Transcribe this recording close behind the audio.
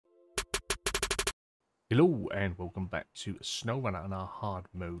Hello and welcome back to SnowRunner on our hard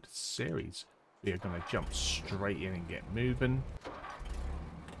mode series. We are going to jump straight in and get moving.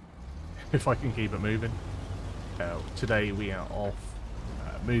 If I can keep it moving. Today we are off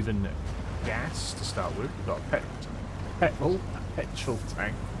moving gas to start with. We've got a petrol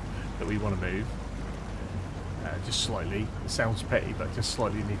tank that we want to move. Just slightly. It sounds petty, but just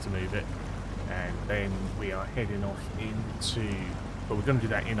slightly need to move it. And then we are heading off into... But we're going to do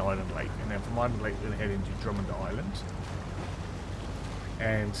that in Island Lake, and then from Island Lake we're going to head into Drummond Island.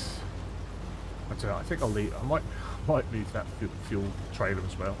 And I don't know, I think I'll leave. I might move that fuel trailer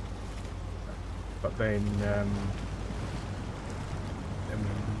as well. But then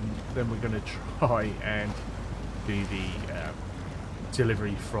we're going to try and do the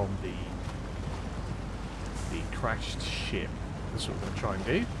delivery from the crashed ship. That's what we're going to try and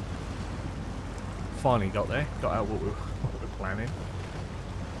do. Finally got there, got out what we're planning.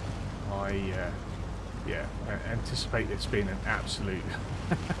 I anticipate this being an absolute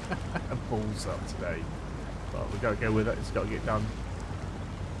balls up today, but we've got to go with it. It's got to get done.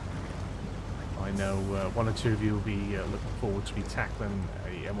 I know one or two of you will be looking forward to be tackling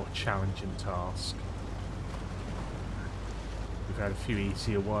a more challenging task. We've had a few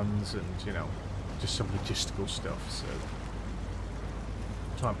easier ones, and you know, just some logistical stuff. So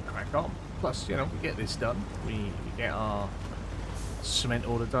time to crack on. Plus, you know, we get this done. We get our cement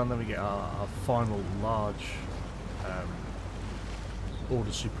order done, then we get our final large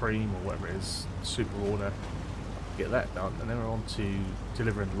order supreme or whatever it is, super order. Get that done, and then we're on to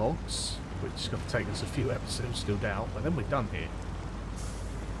delivering logs, which is going to take us a few episodes still down, but then we're done here.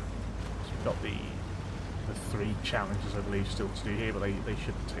 So we've got the 3 challenges, I believe, still to do here, but they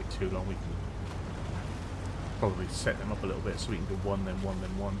shouldn't take too long. We can probably set them up a little bit so we can do one, then one,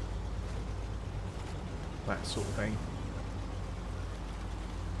 then one. That sort of thing.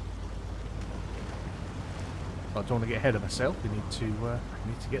 I don't want to get ahead of myself. We need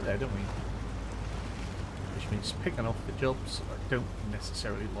to get there, don't we? Which means picking off the jobs I don't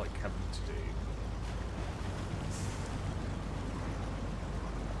necessarily like having to do.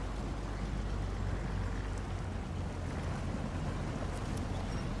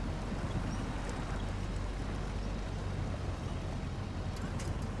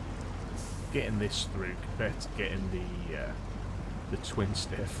 Getting this through compared to getting the twin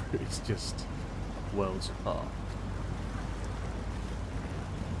stair through is just worlds apart.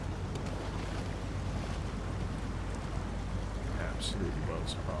 Absolutely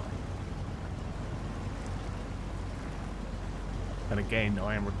worlds apart. And again,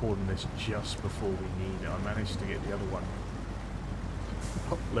 I am recording this just before we need it. I managed to get the other one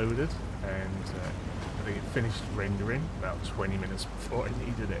uploaded, and I think it finished rendering about 20 minutes before I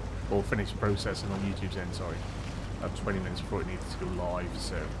needed it, or finished processing on YouTube's end, sorry, about 20 minutes before it needed to go live,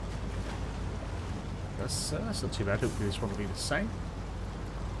 so that's not too bad. Hopefully this one will be the same.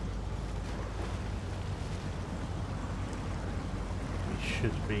 We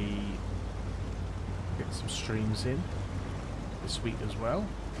should be getting some streams in this week as well.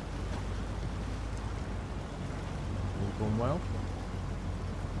 All going well.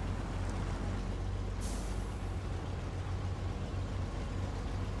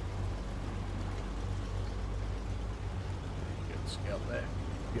 Let's get up there.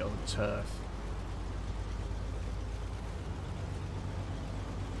 Get on the turf.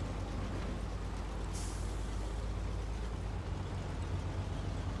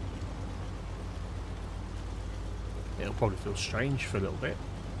 It'll probably feel strange for a little bit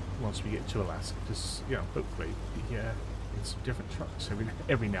once we get to Alaska, because, you know, hopefully in some different trucks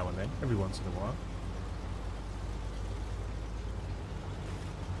every now and then, every once in a while.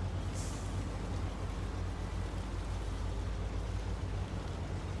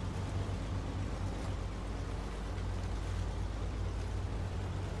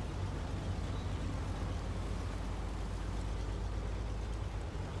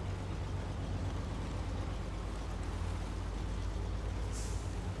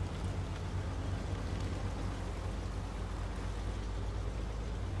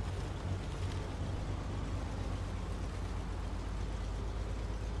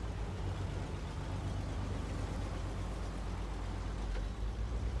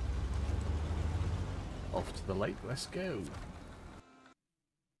 Off to the lake, let's go.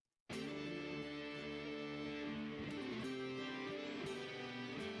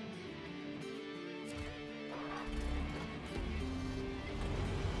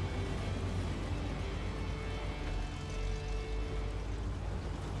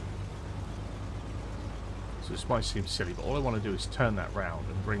 So this might seem silly, but all I want to do is turn that round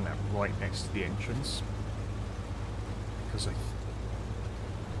and bring that right next to the entrance. Because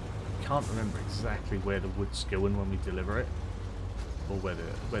can't remember exactly where the wood's going when we deliver it, or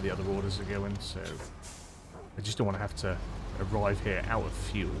where the other orders are going, so I just don't want to have to arrive here out of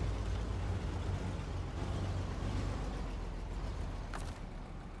fuel.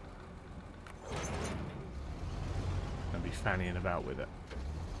 And be fannying about with it.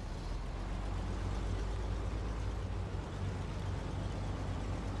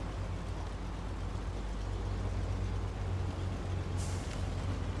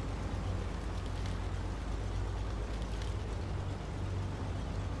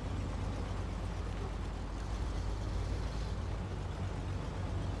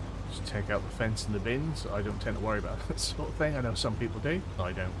 Take out the fence and the bins. I don't tend to worry about that sort of thing. I know some people do.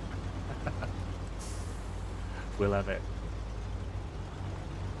 I don't. We'll have it.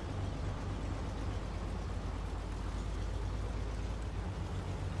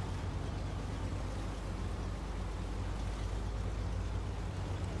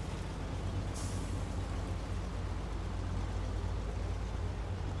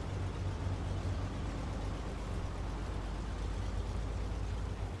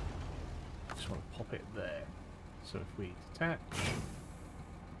 Pop it there. So if we detach,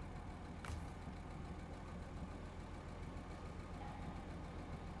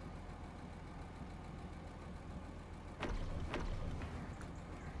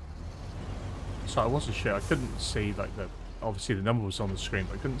 so I wasn't sure. I couldn't see like obviously the number was on the screen,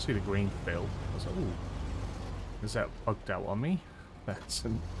 but I couldn't see the green fill. I was like, "Ooh, is that bugged out on me?"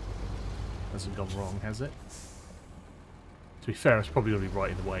 Hasn't gone wrong, has it? To be fair, it's probably going to be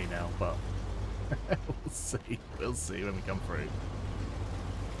right in the way now, but we'll see. We'll see when we come through.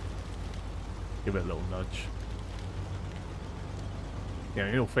 Give it a little nudge. Yeah,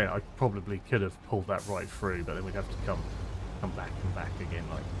 in all fairness, I probably could have pulled that right through, but then we'd have to come back and back again,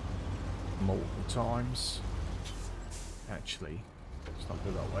 like multiple times. Actually, let's not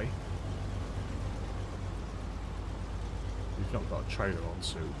go that way. We've not got a trailer on,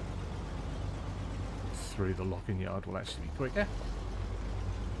 so through the locking yard will actually be quicker.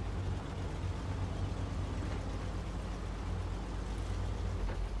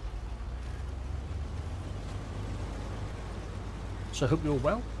 So I hope you're all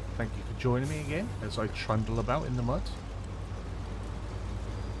well. Thank you for joining me again as I trundle about in the mud.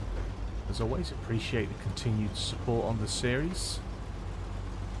 As always, appreciate the continued support on the series.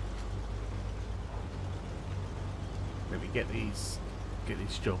 Let me get these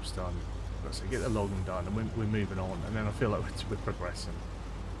jobs done. Let's say get the logging done, and we're moving on, and then I feel like we're progressing.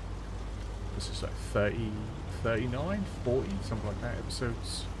 This is like 30, 39, 40, something like that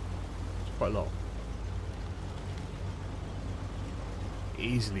episodes. It's quite a lot.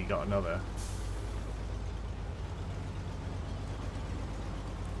 Easily got another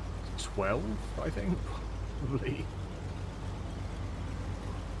 12, I think, probably.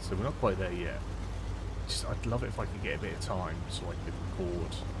 So we're not quite there yet. Just, I'd love it if I could get a bit of time so I could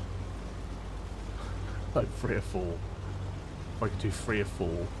record like 3 or 4. If I could do 3 or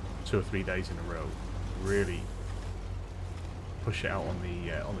 4, 2 or 3 days in a row, really push it out on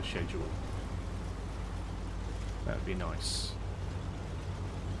the schedule. That would be nice.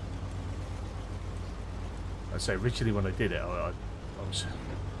 I say originally when I did it, I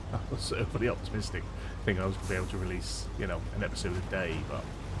was overly optimistic, thinking I was going to be able to release, you know, an episode a day, but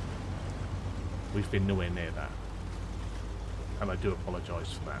we've been nowhere near that, and I do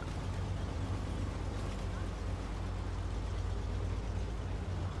apologise for that.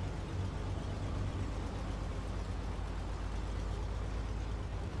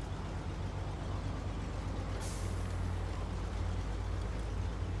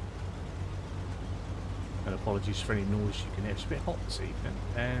 Apologies for any noise you can hear. It's a bit hot this evening,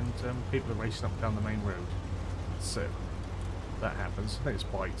 and people are racing up and down the main road, so that happens. I think it's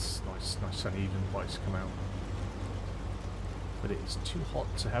bites, nice sunny evening bites come out, but it is too hot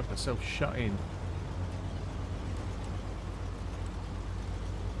to have myself shut in.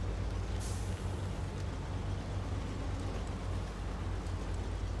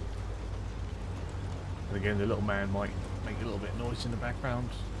 And again, the little man might make a little bit of noise in the background.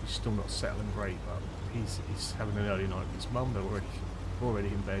 He's still not settling great, but he's having an early night with his mum. They're already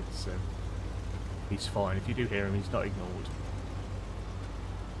in bed, so he's fine. If you do hear him, he's not ignored.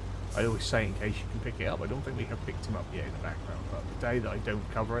 I always say, in case you can pick it up, I don't think we have picked him up yet in the background, but the day that I don't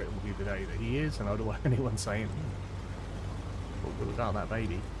cover it will be the day that he is, and I don't want anyone saying, "Well, look at that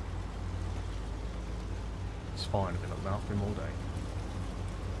baby." It's fine. I've been looking after him all day.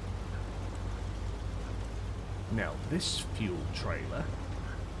 Now, this fuel trailer,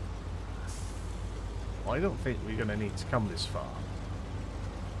 I don't think we're going to need to come this far.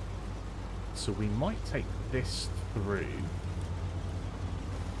 So we might take this through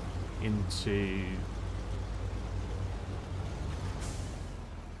into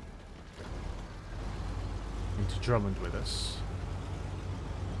Drummond with us.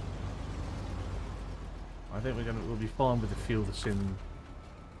 I think we'll be fine with the fuel that's in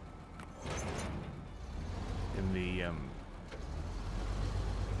the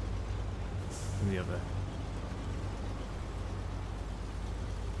other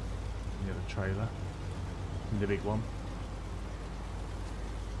trailer, in the big one.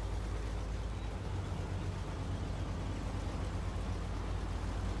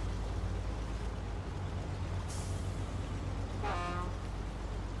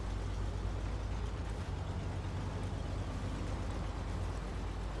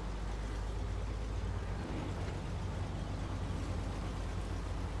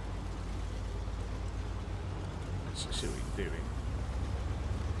 Let's see what we're doing.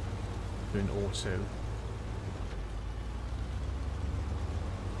 Doing auto.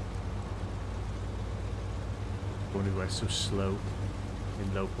 Wonder why it's so slow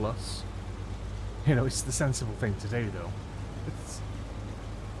in low plus. You know, it's the sensible thing to do though.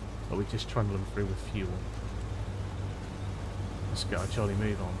 But we're just trundling through with fuel. Let's get our jolly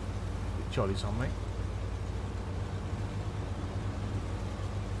move on. Get jollies on, mate.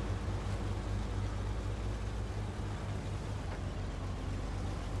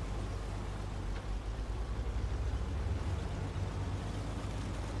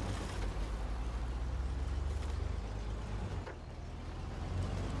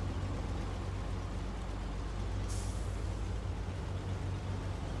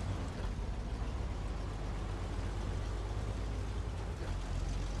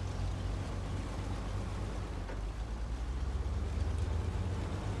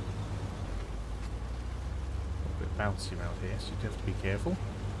 Bouncy around here, so you have to be careful.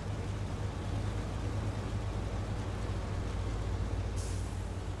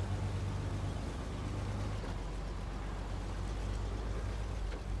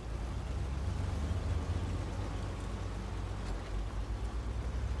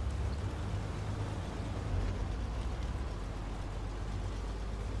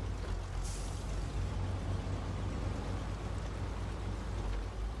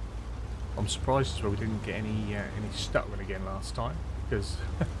 I'm surprised as well we didn't get any stuck run again last time, because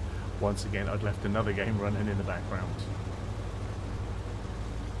once again I'd left another game running in the background.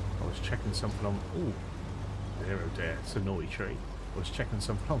 I was checking something on... Ooh, there, oh dear, it's a naughty tree. I was checking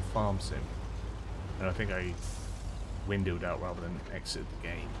something on Farm Sim, and I think I windowed out rather than exit the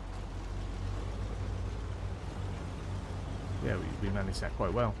game. Yeah, we managed that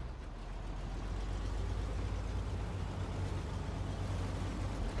quite well.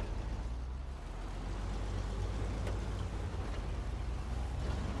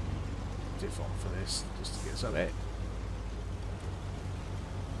 Diff on for this, just to get us up there.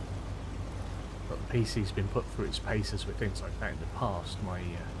 But the PC's been put through its paces with things like that in the past. My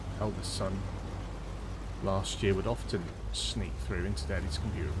eldest son last year would often sneak through into Daddy's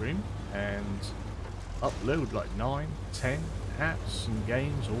computer room and upload like 9, 10 apps and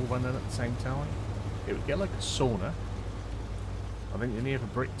games all running at the same time. It would get like a sauna. I think they never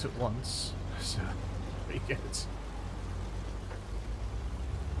bricked at once, so pretty good.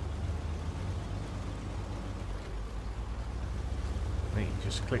 You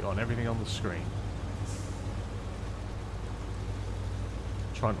just click on everything on the screen.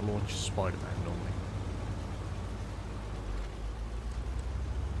 Trying to launch Spider-Man normally.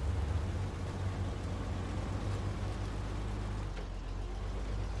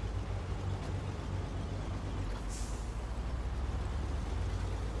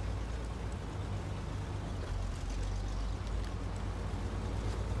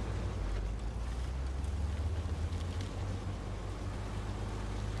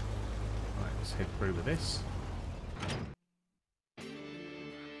 Head through with this.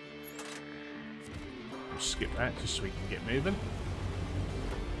 We'll skip that just so we can get moving.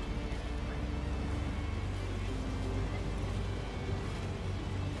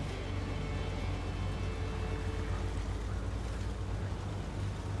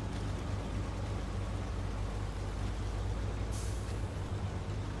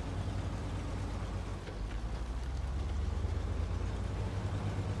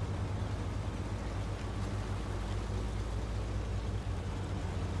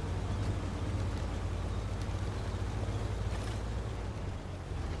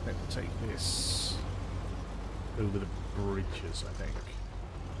 Take this over the bridges, I think.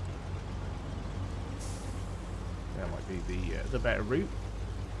 That might be the better route.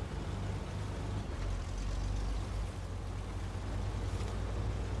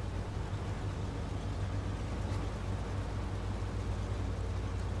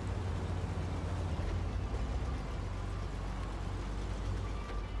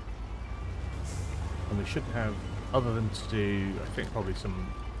 we should have, other than to do, I think probably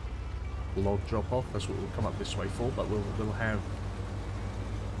some log drop off. That's what we'll come up this way for. But we'll have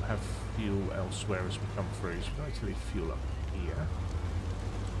fuel elsewhere as we come through. So we're going to leave fuel up here.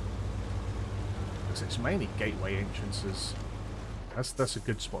 Because it's mainly gateway entrances. That's a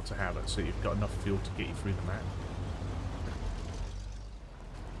good spot to have it, so you've got enough fuel to get you through the map.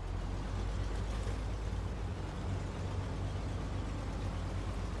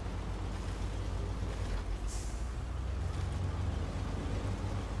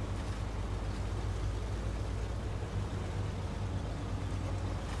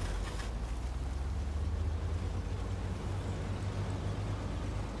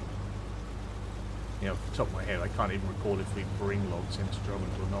 You know, off the top of my head, I can't even recall if we bring logs into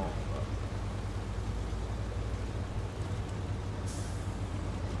Drummond or not. But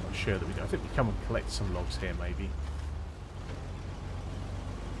I'm not sure that we do. I think we come and collect some logs here, maybe.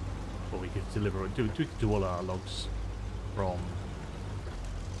 Or we could deliver. We could do all our logs from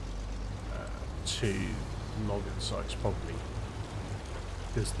 2 logging sites, probably.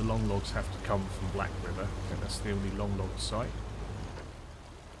 Because the long logs have to come from Black River. I think that's the only long log site.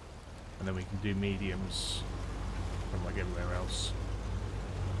 And then we can do mediums from like everywhere else.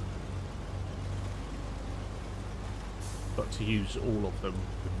 But to use all of them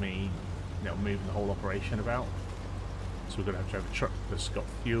would mean, you know, moving the whole operation about. So we're going to have a truck that's got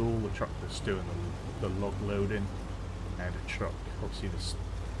fuel, a truck that's doing the log loading, and a truck obviously that's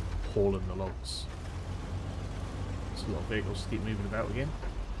hauling the logs. There's a lot of vehicles to keep moving about again.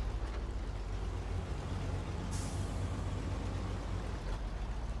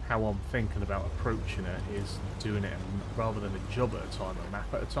 How I'm thinking about approaching it is doing it rather than a job at a time, a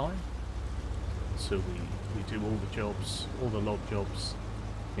map at a time. So we do all the jobs, all the log jobs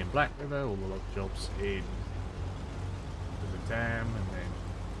in Black River, all the log jobs in the dam, and then,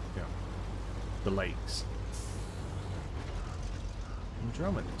 you know, the lakes. And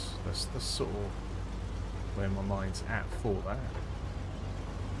Drummond, that's sort of where my mind's at for that.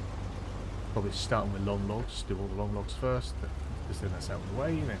 Probably starting with long logs, do all the long logs first, because then that's out of the way,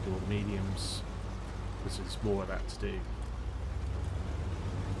 and then do all the mediums, because there's more of that to do.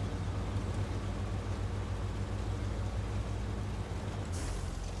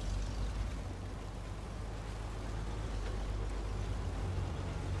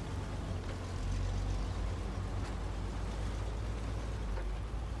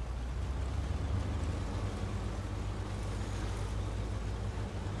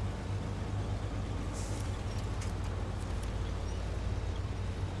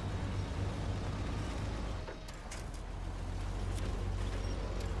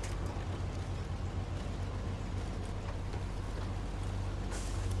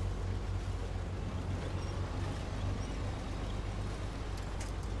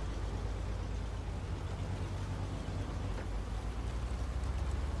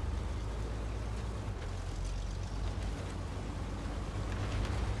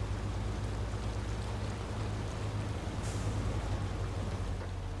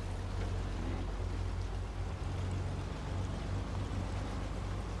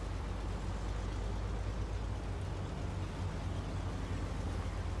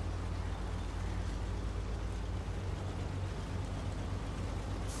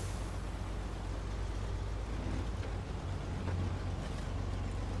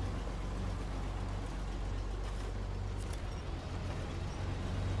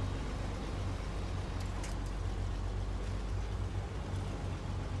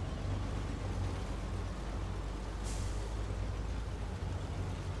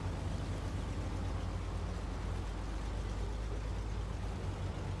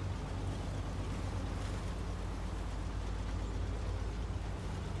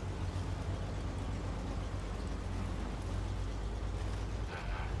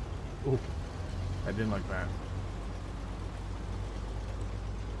 Oh, I didn't like that.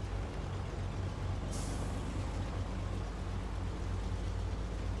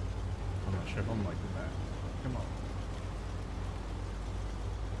 I'm not sure if I'm liking that. Come on.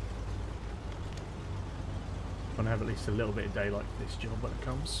 I want to have at least a little bit of daylight for this job when it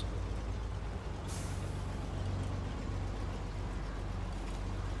comes.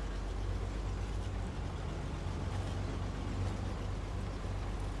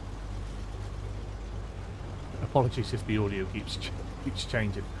 Apologies if the audio keeps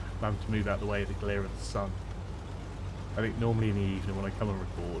changing. I'm having to move out the way of the glare of the sun. I think normally in the evening when I come and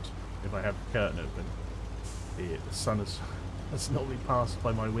record, if I have the curtain open, the sun has normally passed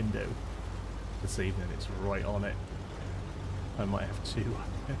by my window. This evening it's right on it. I might have to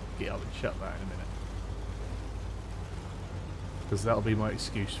get up and shut that in a minute. Because that'll be my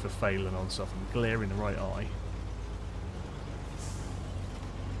excuse for failing on stuff and glaring the right eye.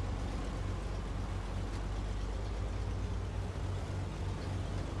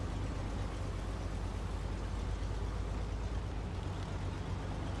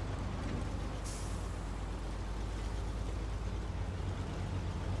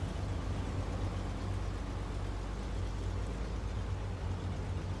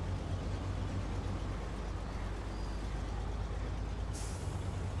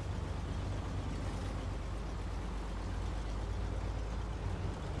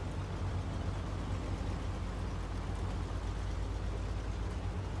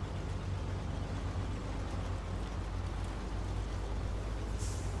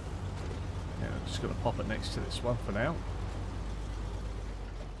 Just going to pop it next to this one for now.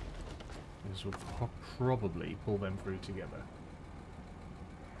 This will probably pull them through together.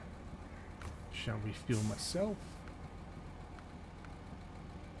 Shall refuel myself?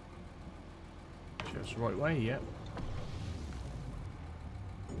 Just right way, yep.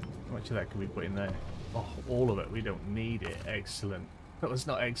 How much of that can we put in there? Oh, all of it. We don't need it. Excellent. That was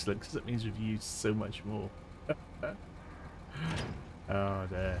not excellent because it means we've used so much more. Oh,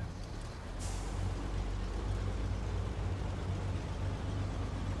 there.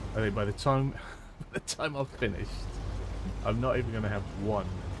 I think by the time I've finished, I'm not even going to have one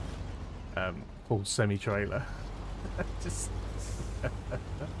full semi-trailer. Just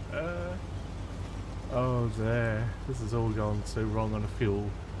oh, there. This has all gone so wrong on the fuel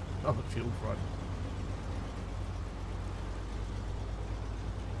front.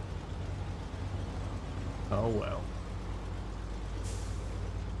 Oh well.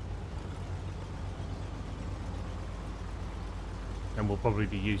 And we'll probably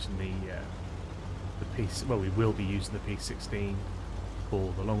be using the P. Well, we will be using the P16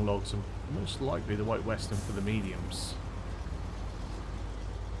 for the long logs, and most likely the White Western for the mediums.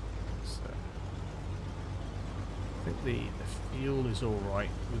 So I think the fuel is all right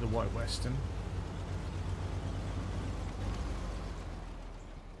with the White Western.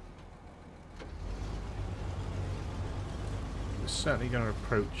 We're certainly going to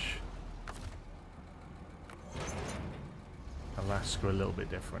approach Alaska a little bit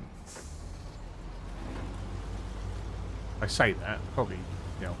different. I say that, probably,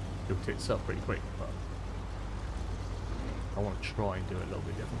 you know, go tits up pretty quick, but I want to try and do it a little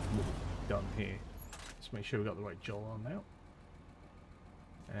bit different from what we've done here. Let's make sure we've got the right joel on now.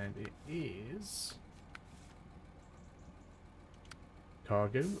 And it is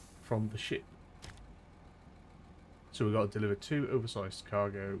cargo from the ship. So we've got to deliver 2 oversized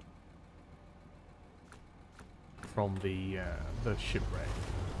cargo from the shipwreck.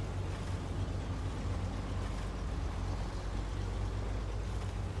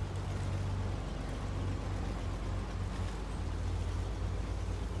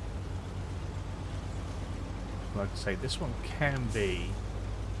 Like I say, this one can be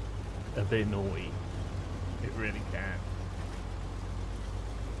a bit naughty. It really can.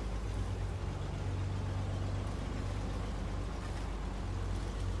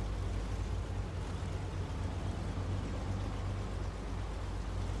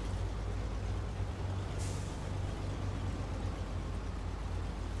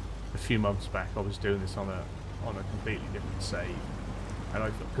 A few months back, I was doing this on a completely different save,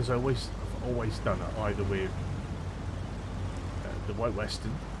 and because I've always done it either with the White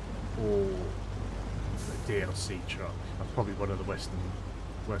Western or the DLC truck. I'm probably one of the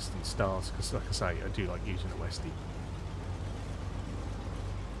Western stars because, like I say, I do like using a Westie.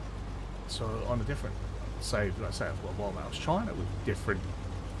 So on a different save, like I say, for a while now, I was trying it with different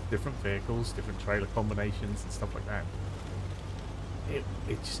vehicles, different trailer combinations and stuff like that.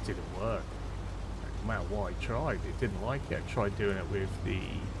 It just didn't work. No matter what I tried, it didn't like it. I tried doing it with the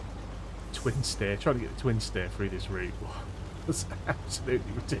twin stair, trying to get the twin stair through this route. It was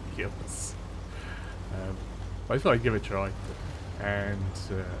absolutely ridiculous. I thought I'd give it a try, and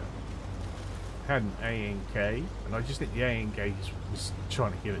had an ANK, and I just think the ANK was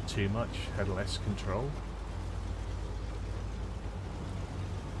trying to give it too much, had less control.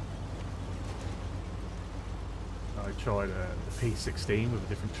 I tried the P16 with a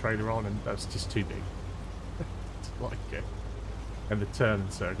different trailer on, and that's just too big. Like it. And the turn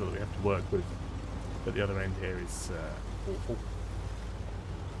and circle that we have to work with at the other end here is awful.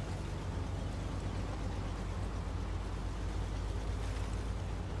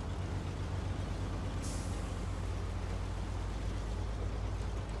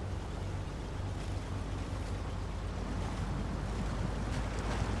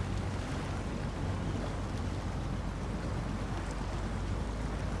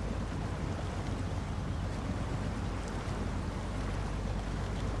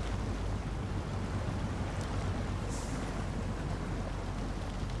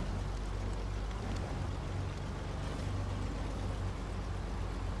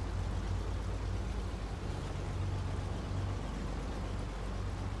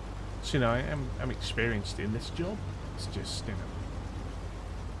 course, you know, I'm experienced in this job. It's just, you know,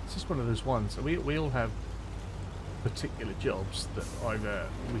 it's just one of those ones. We all have particular jobs that either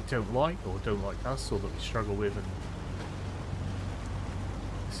we don't like or don't like us, or that we struggle with, and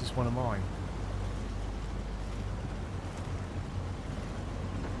this is one of mine.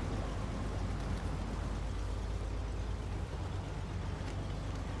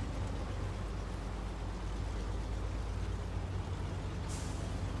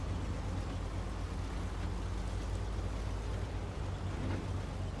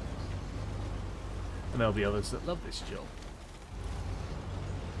 And there'll be others that love this job.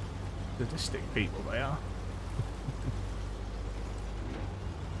 Sadistic people they are.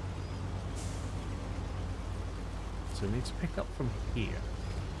 So we need to pick up from here.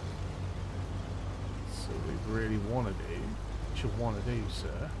 So we really want to do, what you want to do,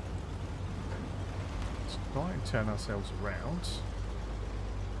 sir, is try and turn ourselves around,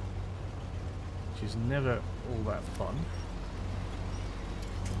 which is never all that fun.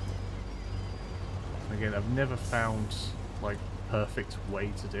 Again, I've never found, like, perfect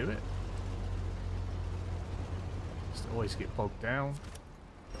way to do it. Just always get bogged down.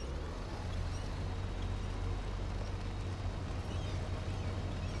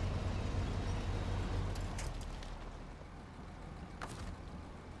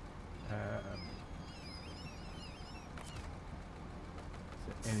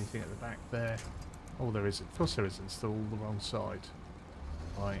 Is there anything at the back there? Oh, there isn't. Of course there isn't. It's still the wrong side.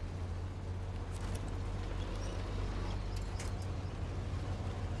 Right.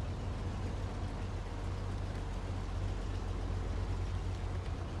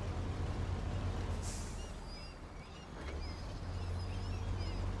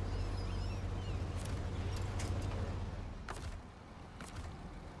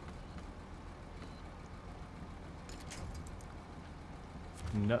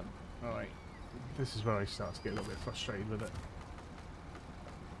 No. Alright. This is where I start to get a little bit frustrated with it.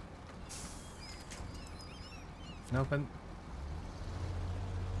 Nothing.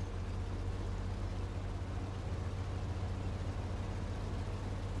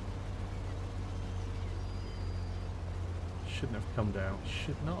 Shouldn't have come down.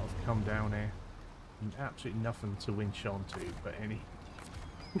 Should not have come down here. Absolutely nothing to winch onto, but any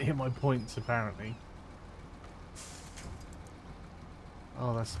near my points apparently.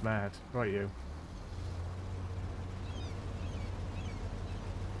 Oh, that's mad. Right, you.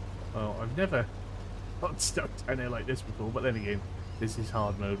 Well, I've never got stuck down here like this before, but then again, this is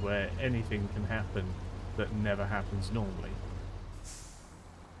hard mode where anything can happen that never happens normally.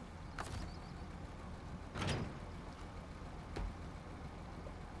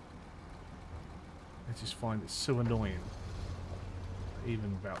 I just find it so annoying.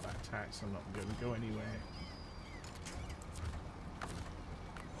 Even about that tax, I'm not going to go anywhere.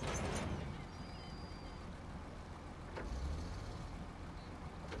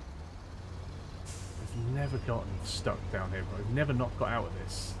 Never gotten stuck down here, but I've never not got out of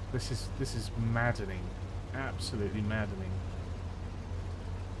this. This is maddening, absolutely maddening.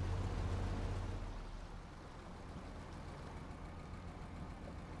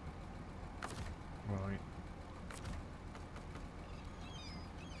 Right,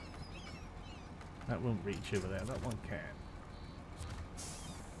 that won't reach over there. That one can.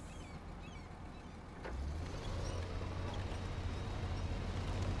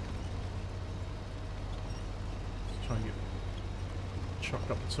 Try and get chuck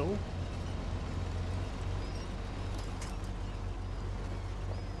up the tool.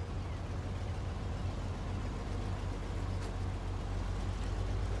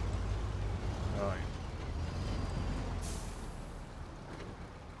 Right.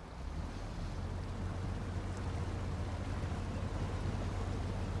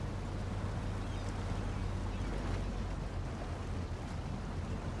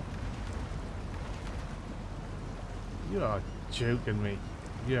 You are joking me.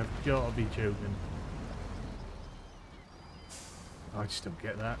 You have got to be joking. I just don't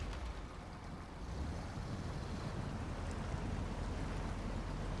get that.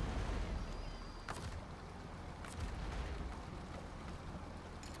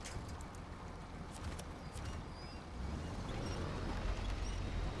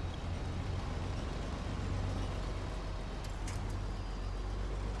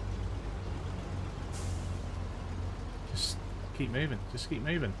 Keep moving, just keep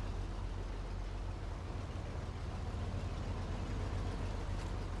moving.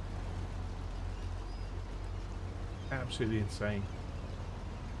 Absolutely insane.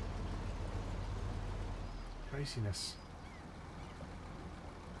 Craziness.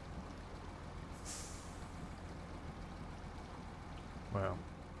 Well,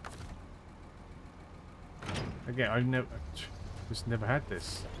 Again, I've just never had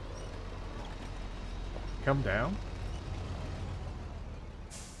this. Come down.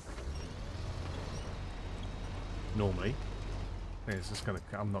 Normally. It's just gonna,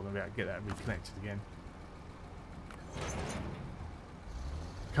 I'm not going to be able to get that reconnected again.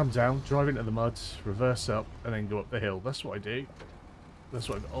 Come down, drive into the mud, reverse up, and then go up the hill. That's what I do. That's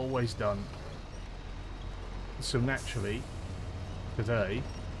what I've always done. So naturally, today,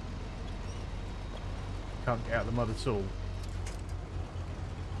 can't get out of the mud at all.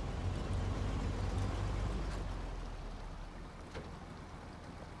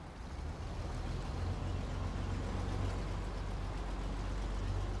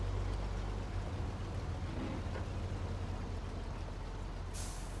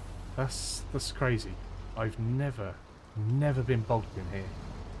 That's crazy. I've never been bogged in here.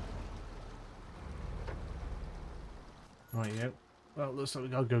 Right, yeah. Well, it looks like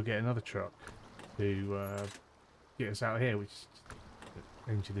we've got to go get another truck to get us out of here, which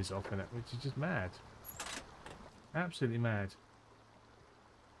the engine is off in it, which is just mad. Absolutely mad.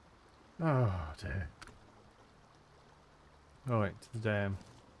 Oh dear. Alright, to the dam.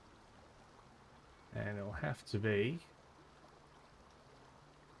 And it'll have to be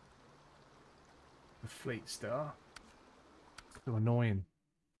the Fleet Star. So annoying.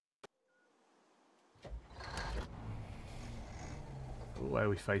 Why are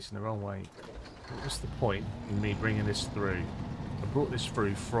we facing the wrong way? What's the point in me bringing this through? I brought this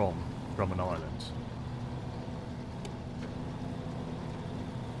through from an island.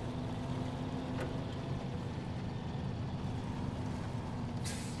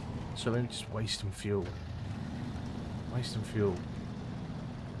 So then just wasting fuel. Wasting fuel.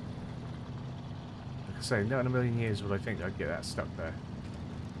 Like I say, not in a million years would I think I'd get that stuck there.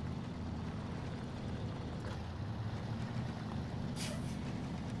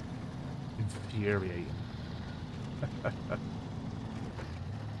 Infuriating.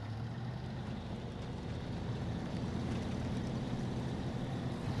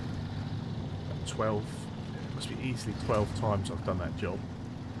 12. It must be easily 12 times I've done that job.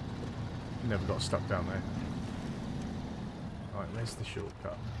 Never got stuck down there. Right, where's the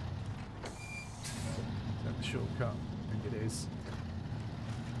shortcut? Is that the shortcut? I think it is.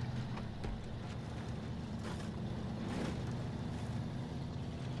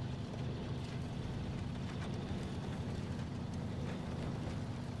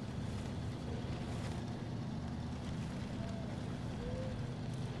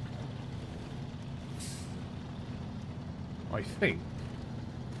 I think,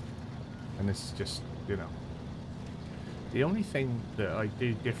 and this is just, you know, the only thing that I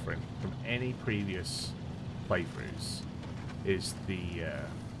do different from any previous playthroughs is the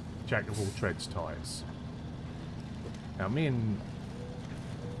Jack of all trades tyres. Now me and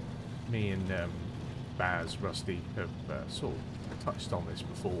Baz, Rusty have sort of touched on this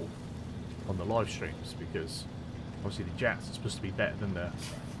before on the live streams, because obviously the Jats are supposed to be better than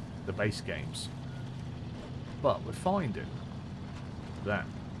the base games, but we're finding that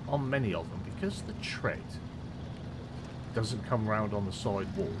on many of them, because the tread doesn't come round on the side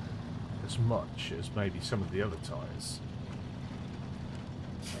wall as much as maybe some of the other tyres,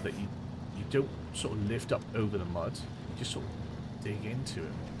 that you don't sort of lift up over the mud, you just sort of dig into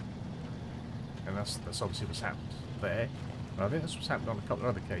it. And that's obviously what's happened there. And I think that's what's happened on a couple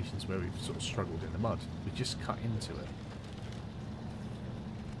of other occasions where we've sort of struggled in the mud. We just cut into it.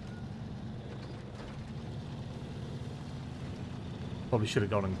 Probably should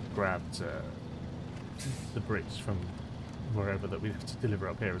have gone and grabbed the bricks from wherever that we have to deliver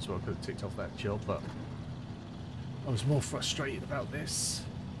up here as well. Could have ticked off that job, but I was more frustrated about this.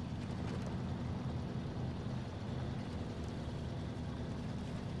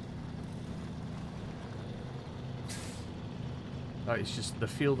 It's just the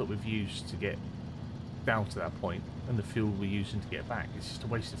fuel that we've used to get down to that point and the fuel we're using to get back. It's just a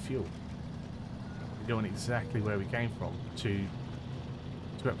waste of fuel. We're going exactly where we came from two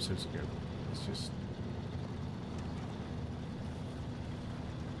episodes ago. It's just...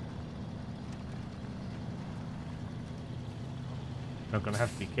 I'm going to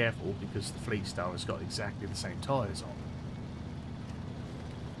have to be careful because the Fleet Star has got exactly the same tyres on.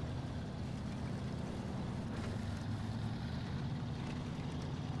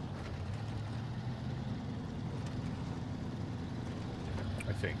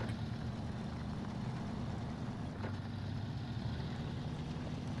 I think.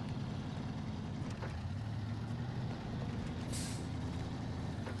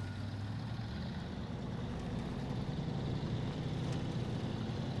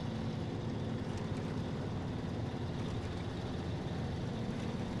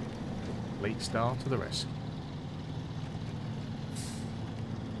 Fleet Star to the rescue.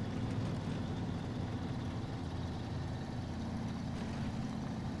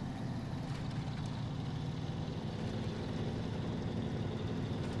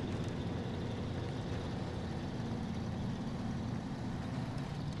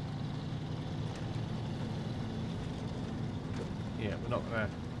 not gonna,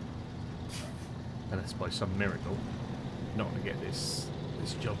 unless by some miracle, not gonna get this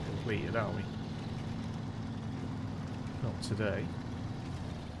job completed, are we? Not today.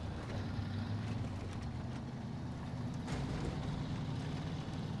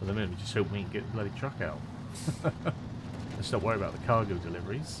 For the minute, we just hope we can get the bloody truck out. Let's not worry about the cargo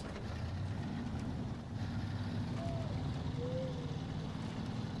deliveries.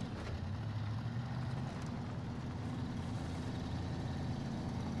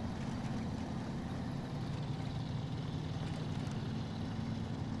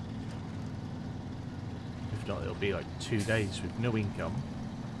 If not, it'll be like 2 days with no income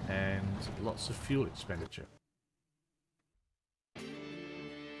and lots of fuel expenditure.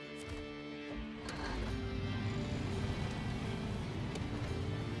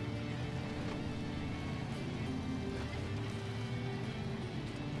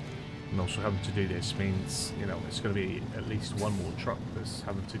 And also having to do this means, you know, it's going to be at least one more truck that's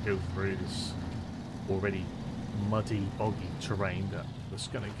having to go through this already muddy, boggy terrain that's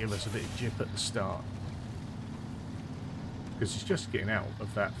going to give us a bit of jip at the start. Because it's just getting out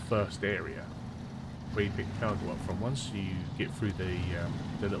of that first area where you pick cargo up from. Once you get through the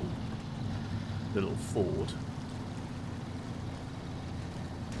little ford,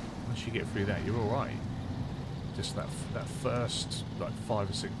 once you get through that, you're all right. Just that first like 5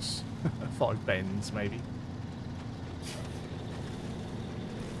 or 6, 5 bends maybe.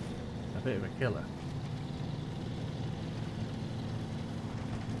 A bit of a killer.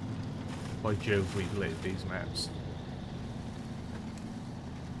 By Jove, we've lit these maps.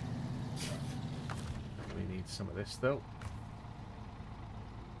 We need some of this though.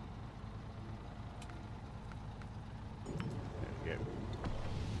 There we go.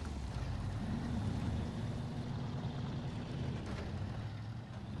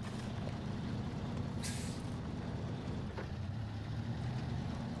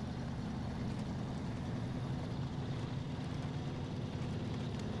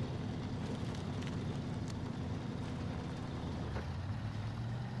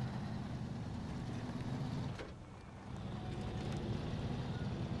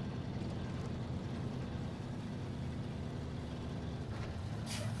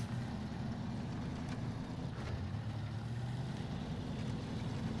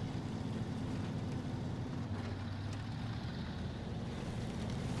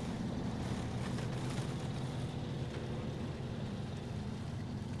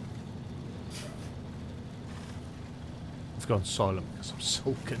 I've gone silent because I'm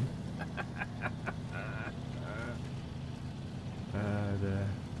sulking.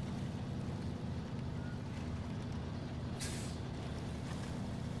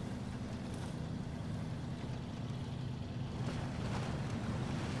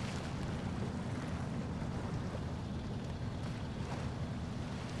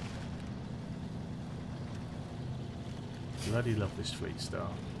 Bloody love this Fleet Star.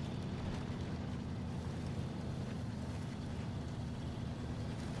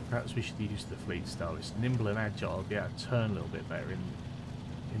 Perhaps we should use the Fleet Star. It's nimble and agile. I'll be able to turn a little bit better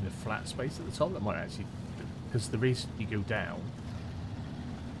in the flat space at the top. That might actually, because the reason you go down,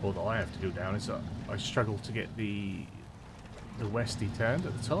 or that I have to go down, is that I struggle to get the westy turned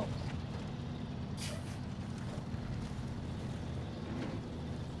at the top.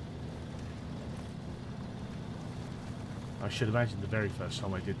 I should imagine the very first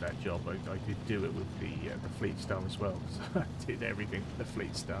time I did that job, I did do it with the Fleet Star as well, because I did everything with the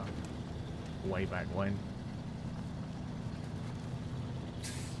Fleet Star way back when.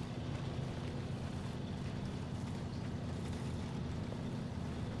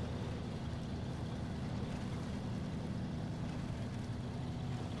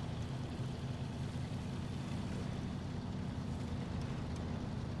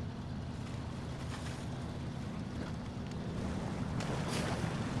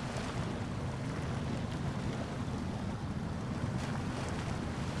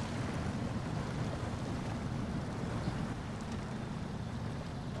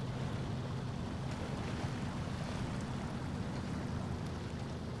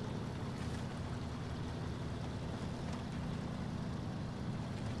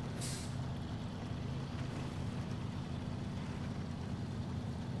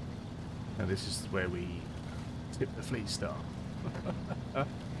 And this is where we tip the Fleet Star. I'll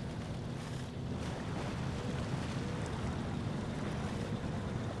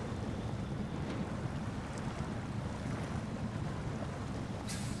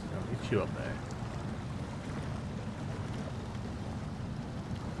get you up there.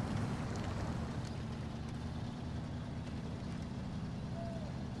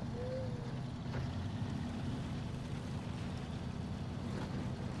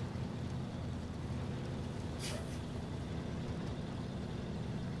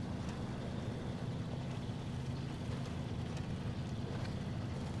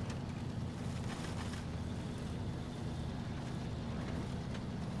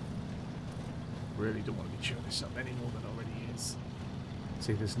 really don't want to be chewing this up any more than it already is.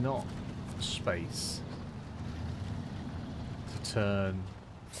 See, there's not space to turn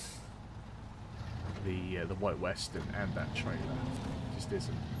the White Western and that trailer. It just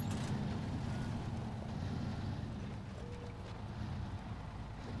isn't.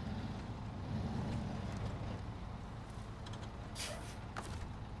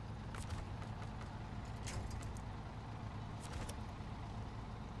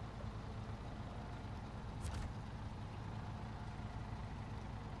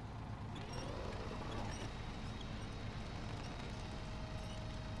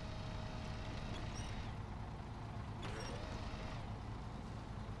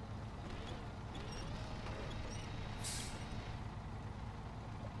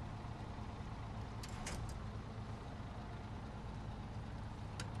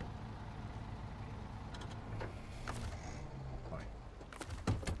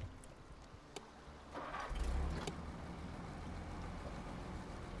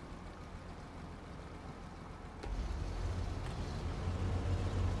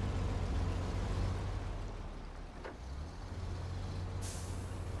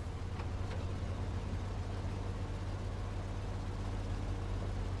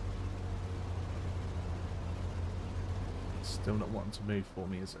 Still not wanting to move for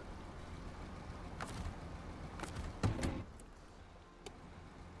me, is it?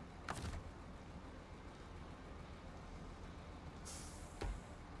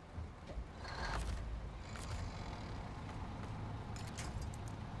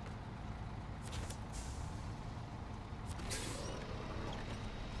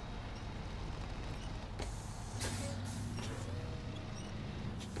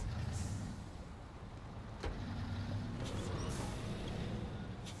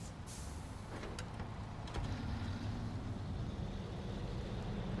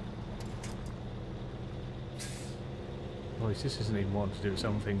 This isn't even wanting to do its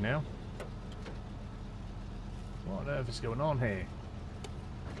own thing now. What on earth is going on here?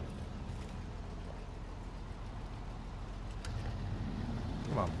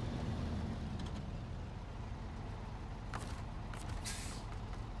 Come on.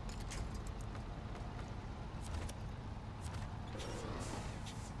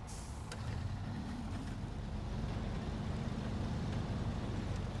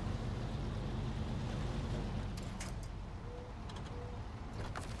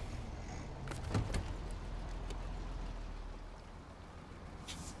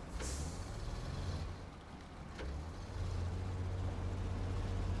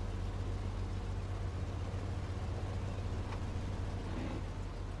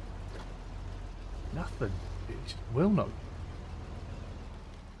 Nothing. It just will not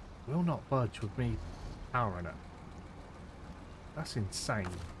budge with me powering it. That's insane.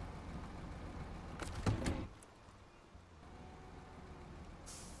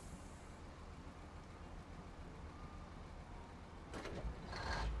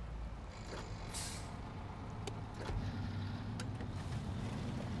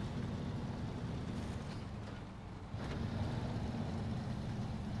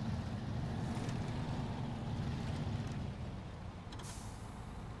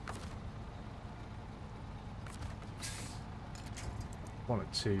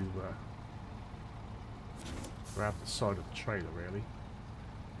 Wanted to grab the side of the trailer, really.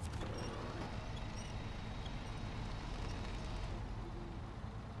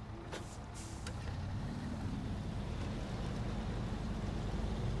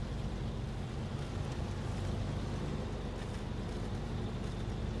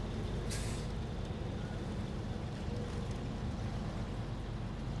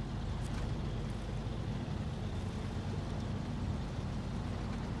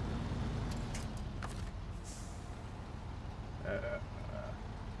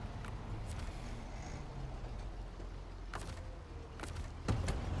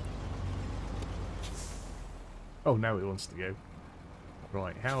 Oh, now it wants to go.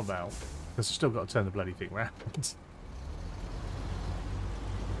 Right, how about... Because I've still got to turn the bloody thing round.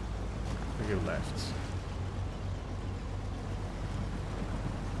 I go left.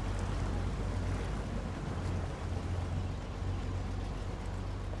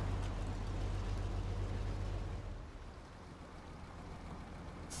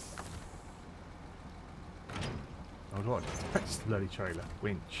 Oh, what? That's the bloody trailer.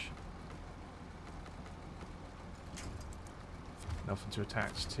 Winch. Nothing to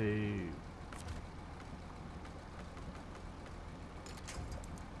attach to.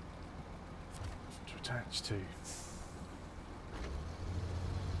 Nothing to attach to. Of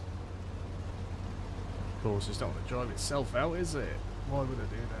course, it's not going to drive itself out, is it? Why would I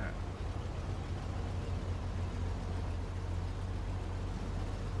do that?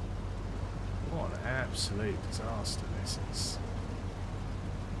 absolute disaster, this is.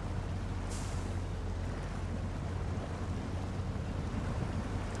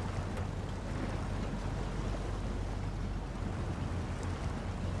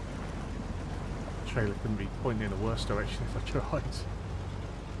 The trailer couldn't be pointing in a worse direction if I tried.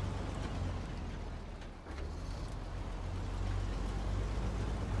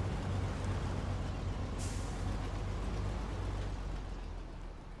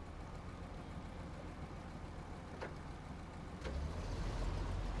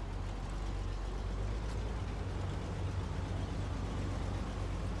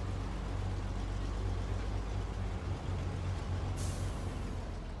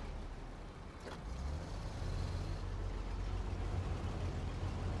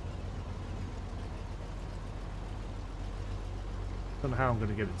 I don't know how I'm going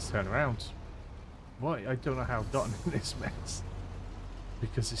to get it to turn around. Why? I don't know how I've gotten in this mess.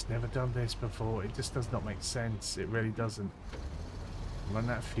 Because it's never done this before. It just does not make sense. It really doesn't. Run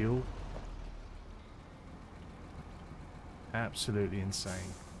that fuel. Absolutely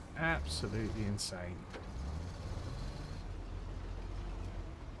insane. Absolutely insane.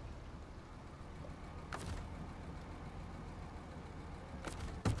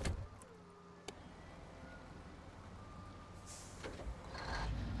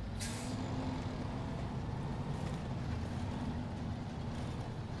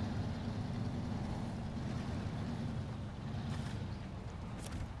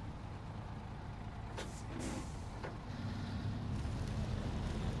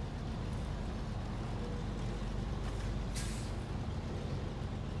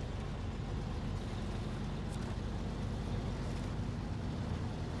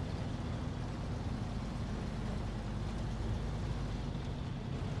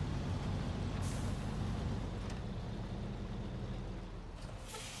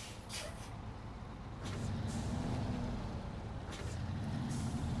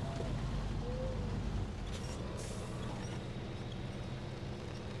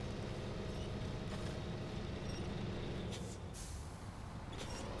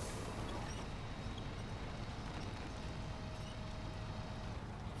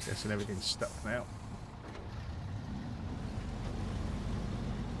 Guessing everything's stuck now.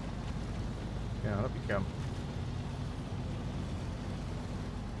 Yeah, up you come.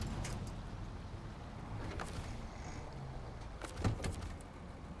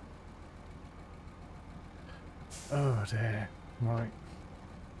 Oh dear. Right.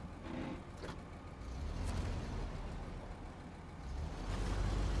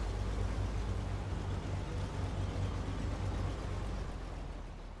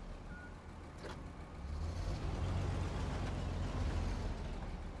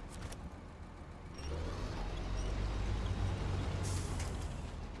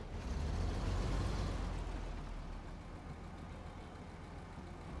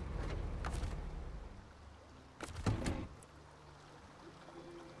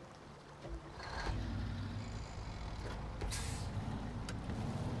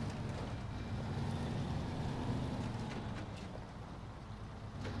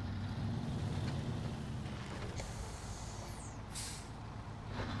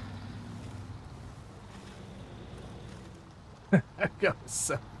 I got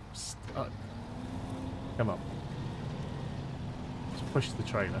so stuck. Come on. Let's push the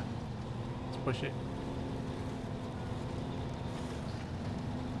trailer. Let's push it.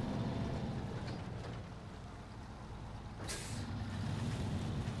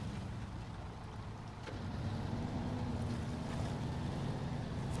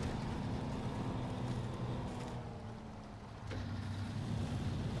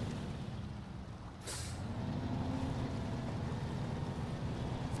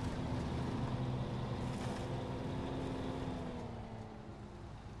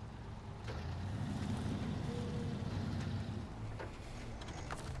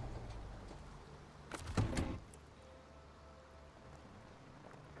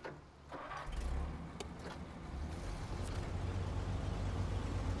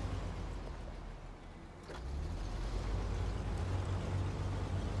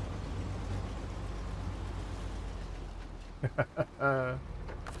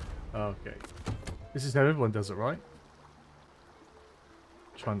 Okay. This is how everyone does it, right?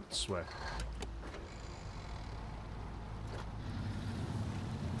 Try not to swear.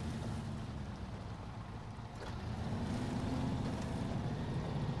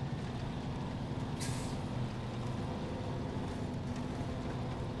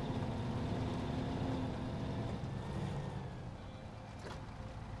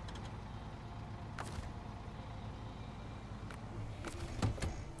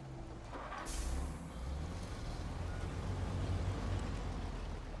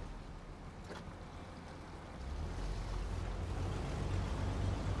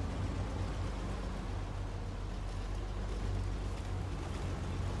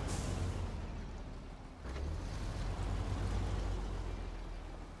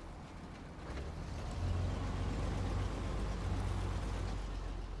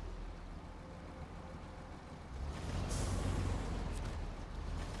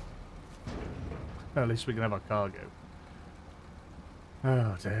 At least we can have our cargo.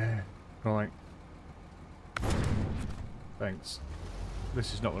 Oh dear. Right. Thanks.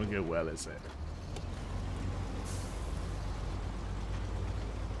 This is not going to go well, is it?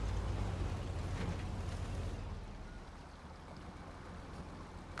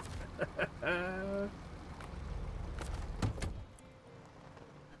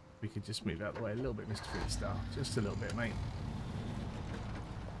 We could just move out of the way a little bit, Mr. Freestar. Just a little bit, mate.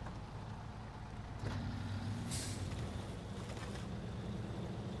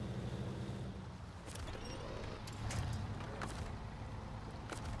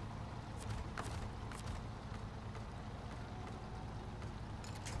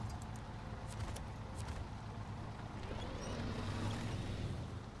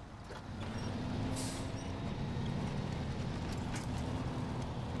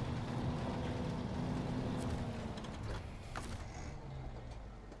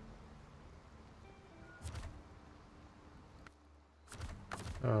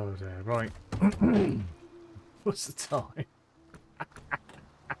 Oh dear, right. What's the time?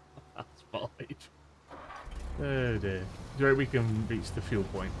 That's 5. Oh dear. Do you reckon we can reach the fuel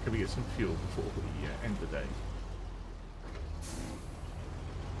point? Can we get some fuel before we end the day?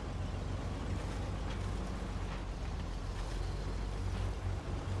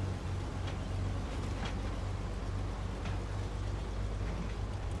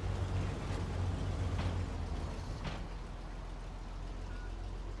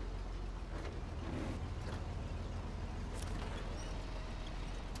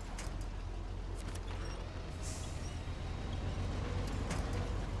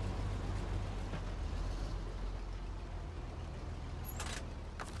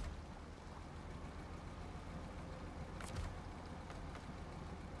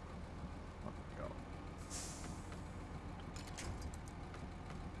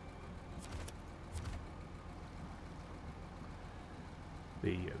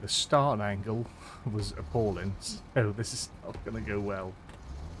 The start angle was appalling, so this is not going to go well.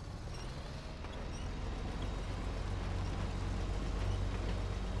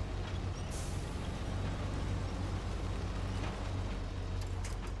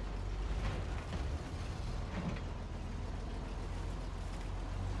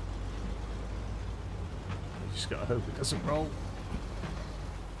 Just gotta hope it doesn't roll.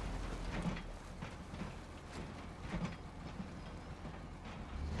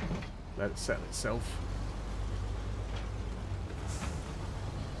 Let it settle itself.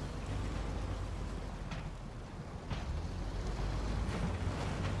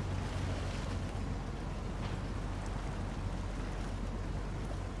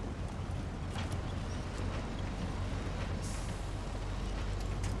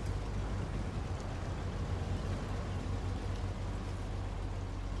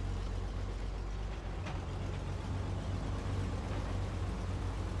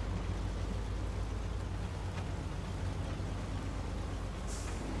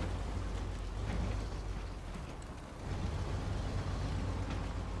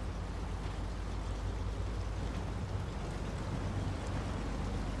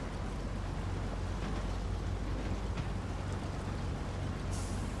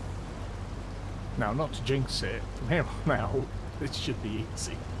 Now, not to jinx it, from here on out, it should be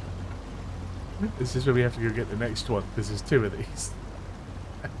easy. This is where we have to go get the next one, because there's 2 of these.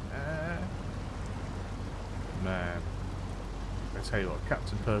 Man. I tell you what,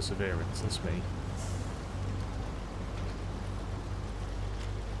 Captain Perseverance, that's me.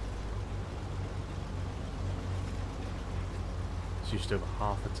 It's used over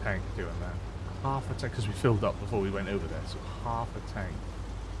half a tank doing that. Half a tank, because we filled up before we went over there, so half a tank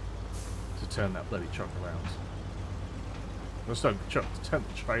to turn that bloody truck around. Let's not truck to turn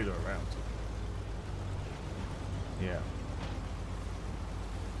the trailer around. Yeah.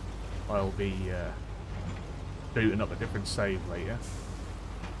 I'll be booting up a different save later.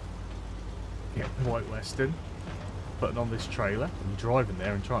 Getting the White Western, putting on this trailer and driving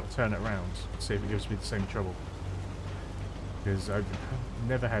there and trying to turn it around. See if it gives me the same trouble. Because I've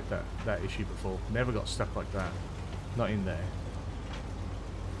never had that issue before. Never got stuck like that. Not in there.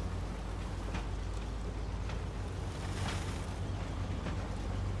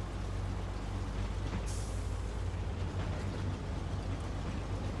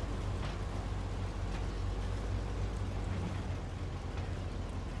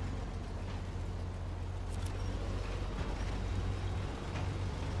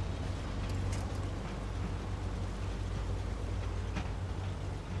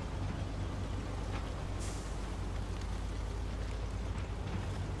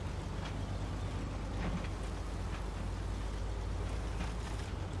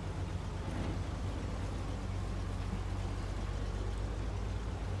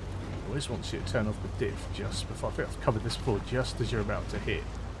 always wants you to turn off the diff just before. I think I've covered this before, just as you're about to hit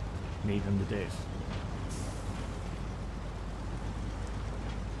needing the diff.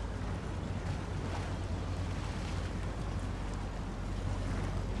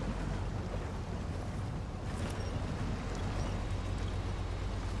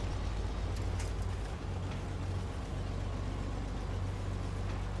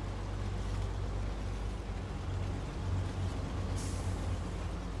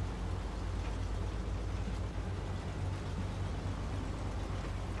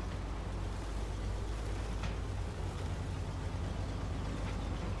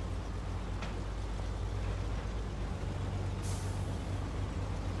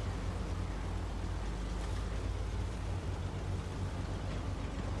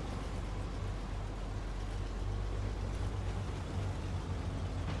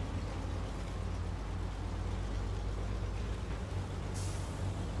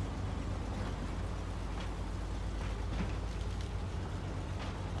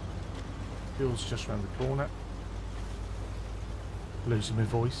 Fuel's just around the corner. Losing my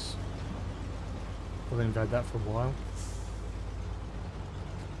voice. I think I've had that for a while.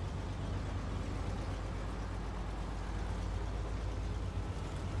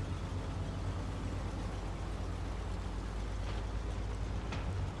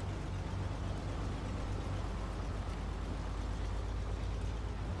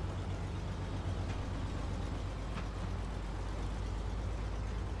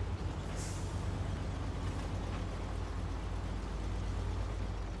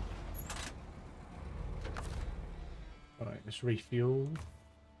 Right, let's refuel.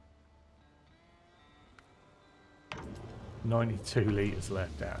 92 litres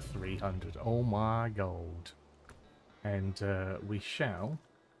left out of 300. Oh my god. And we shall...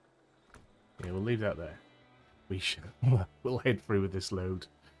 Yeah, we'll leave that there. We shall... We'll head through with this load.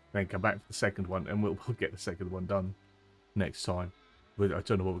 Then come back for the second one, and we'll get the second one done next time. I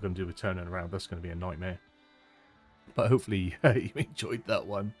don't know what we're going to do with turning around. That's going to be a nightmare. But hopefully you enjoyed that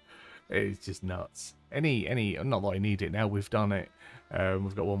one. It's just nuts. Not that I need it now, we've done it.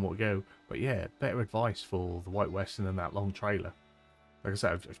 We've got one more to go. But yeah, better advice for the White Western and that long trailer. Like I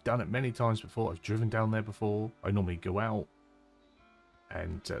said, I've done it many times before. I've driven down there before. I normally go out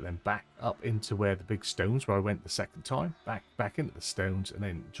and then back up into where the big stones where I went the second time. Back into the stones and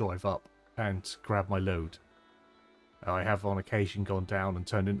then drive up and grab my load. I have on occasion gone down and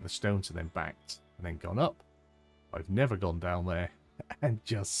turned into the stones and then backed and then gone up. I've never gone down there and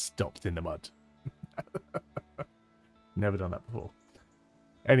just stopped in the mud. Never done that before.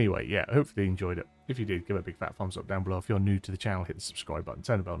 Anyway, yeah, hopefully you enjoyed it. If you did, give it a big fat thumbs up down below. If you're new to the channel, hit the subscribe button,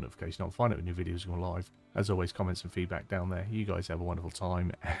 turn the bell notification on, find out when new videos go live. As always, comments and feedback down there. You guys have a wonderful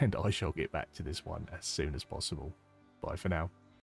time, and I shall get back to this one as soon as possible. Bye for now.